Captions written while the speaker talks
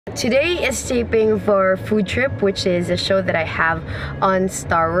Today is taping for Foodtrip, which is a show that I have on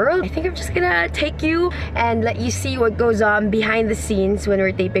Star World. I think I'm just gonna take you and let you see what goes on behind the scenes when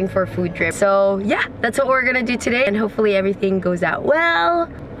we're taping for Foodtrip. So yeah, that's what we're gonna do today, and hopefully everything goes out well.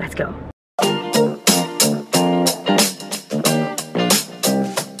 Let's go.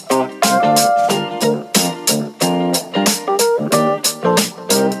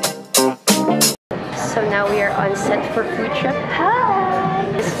 So now we are on set for Foodtrip. Hi!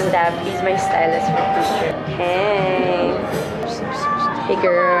 This is Dab. He's my stylist for Foodtrip. Hey! Hey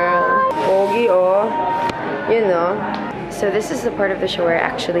girl! Pogi oh! You know. So this is the part of the show where I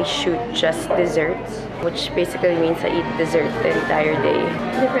actually shoot just desserts, which basically means I eat dessert the entire day.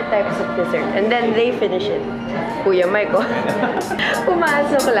 Different types of dessert. And then they finish it. Kuya Mike oh.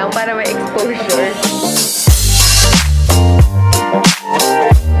 Pumasok lang para may exposure.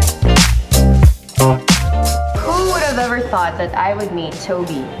 Thought that I would meet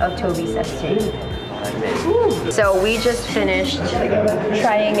Toby of Toby's Estate. So we just finished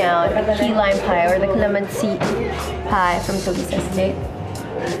trying out key lime pie or the calamansi pie from Toby's Estate.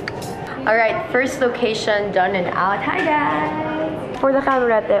 Alright, first location done and out. Hi guys! For the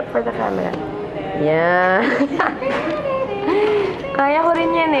camera, Tep. For the camera. Yeah. Kaya ko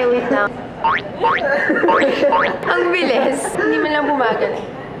rin yan eh. Wait lang. Ang bilis. Hindi man lang bumagal.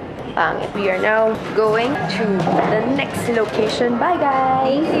 We are now going to the next location. Bye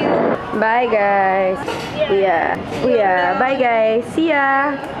guys! Thank you! Bye guys! Yeah. Bye guys! See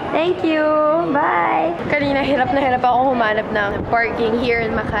ya! Thank you! Bye! Kanina hirap na hirap ako humanap ng parking here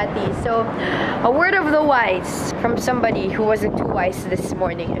in Makati. So, a word of the wise from somebody who wasn't too wise this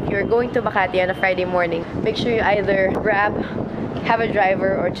morning. If you're going to Makati on a Friday morning, make sure you either grab, have a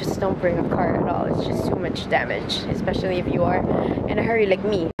driver, or just don't bring a car at all. It's just too much damage, especially if you are in a hurry like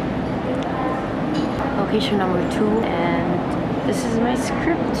me. Location number 2, and this is my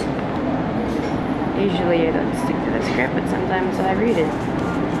script. Usually I don't stick to the script, but sometimes I read it.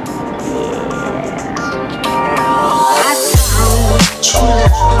 I found true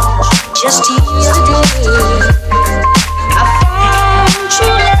love just yesterday. I found true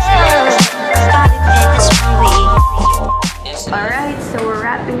love, body passed my way. Alright, so we're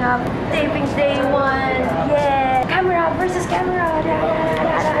wrapping up taping day 1. Yeah! Camera versus camera!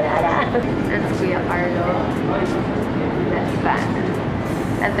 That's Kuya Carlo. That's Fan.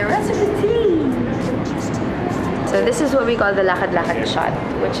 And the rest of the team. So this is what we call the lakad-lakad shot,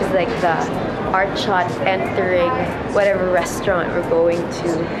 which is like the art shot entering whatever restaurant we're going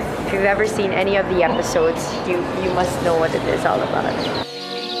to. If you've ever seen any of the episodes, you must know what it is all about.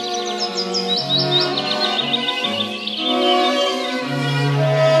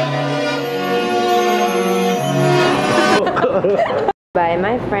 Bye,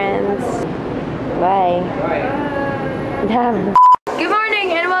 my friends. Bye. Damn. Good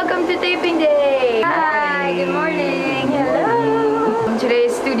morning and welcome to taping day. Hi. Good morning. Hello. Today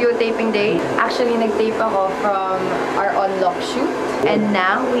is studio taping day. Actually, nag-tape ako from our on-lock shoot, and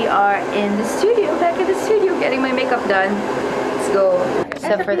now we are in the studio. Back in the studio, getting my makeup done. Let's go.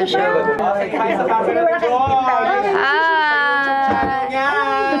 Except for the show. Hi. Hi.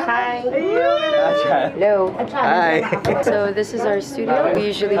 Hello. Hi. So this is our studio. We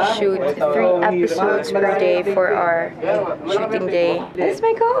usually shoot 3 episodes per day for our shooting day. This is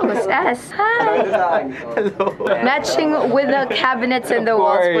my co-host, S. Hi. Hello. Matching with the cabinets and the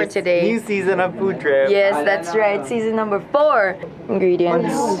walls for today. New season of Foodtrip. Yes, that's right. Season number 4.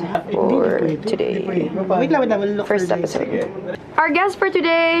 Ingredients for today. First episode. Our guest for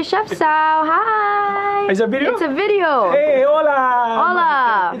today, Chef Sao. Hi. It's a video? It's a video. Hey, hola!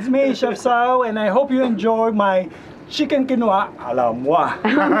 Hola! It's me, Chef Sao, and I hope you enjoy my chicken quinoa a la moi.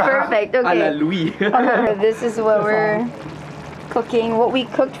 Perfect, okay. A la Louis. This is what we're cooking, what we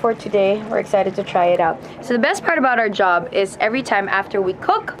cooked for today. We're excited to try it out. So the best part about our job is every time after we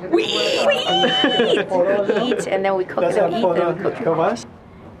cook, we eat! We eat, and then we cook, and then we eat, and then we cook.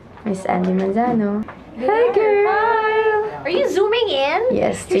 Miss Andy Manzano. Hey girl! Hi! Are you zooming in?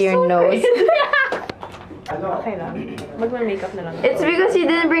 Yes, to your nose. Okay lang. Magma-makeup na lang. It's because you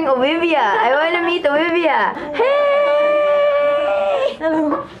didn't bring Olivia. I want to meet Olivia. Hey!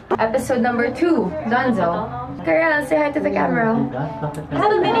 Hello. Episode number 2, Donzo. Girl, say hi to the camera. I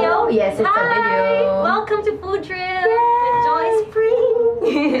have a video? Yes, it's a video. Welcome to Foodtrip with Joyce Pring.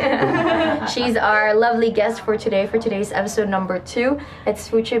 She's our lovely guest for today, for today's episode number 2. It's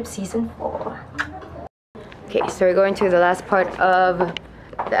Foodtrip Season 4. Okay, so we're going to the last part of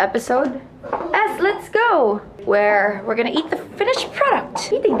the episode. Yes, let's go! Where we're gonna eat the finished product.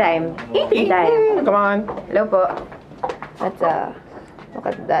 Eating time. Eating time. Come on. Hello po. That's look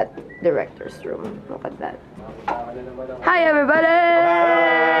at that director's room. Look at that. Hi, everybody!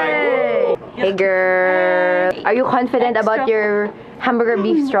 Hey, girl. Are you confident about your hamburger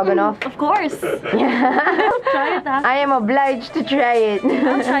beef stroganoff? Of course. Yeah. Try it. I am obliged to try it.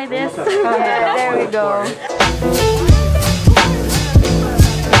 I'll try this. Yeah, there we go.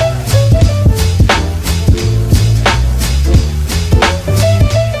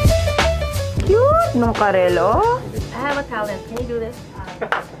 Cute nung karelo. I have a talent. Can you do this?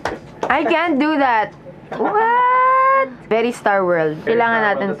 I can't do that. What? Very Star World. Kailangan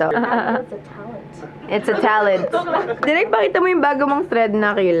natin to. It's a talent. It's a talent. Direk, pakita mo yung bago mong thread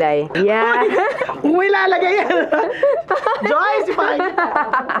na kilay. Yeah. Uy, lalagay yan! Joyce, ipakita!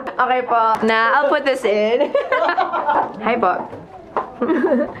 Okay po. I'll put this in. Hi po.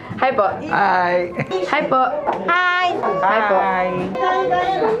 Hi po. Hi! Hi po. Hi! Hi po.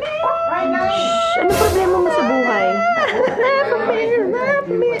 Shh! Ano problema mo sa buhay?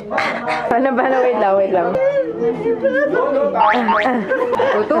 Paano? Wait lang.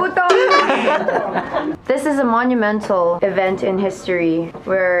 Tuto! This is a monumental event in history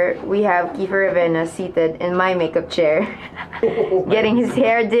where we have Kiefer Ravena seated in my makeup chair. Getting his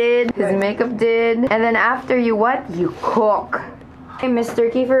hair did, his makeup did, and then after you what? You cook. Hey, Mr.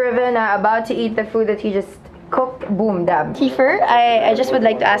 Kiefer Ravena, about to eat the food that he just cooked. Boom, dab. Kiefer, I just would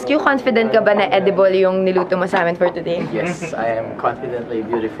like to ask you, confident ka ba na edible yung niluto mo sa amin for today? Yes, I am confidently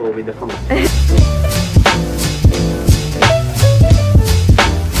beautiful with the food.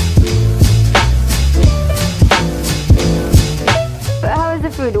 How is the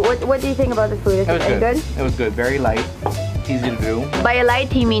food? What do you think about the food? Is It was it good. It was good. Very light, easy to do. By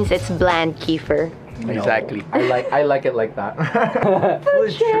light, he means it's bland, Kiefer. Exactly. I like it like that.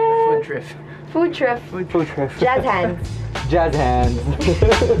 Food trip. Food trip. Jazz hands. Jazz hands.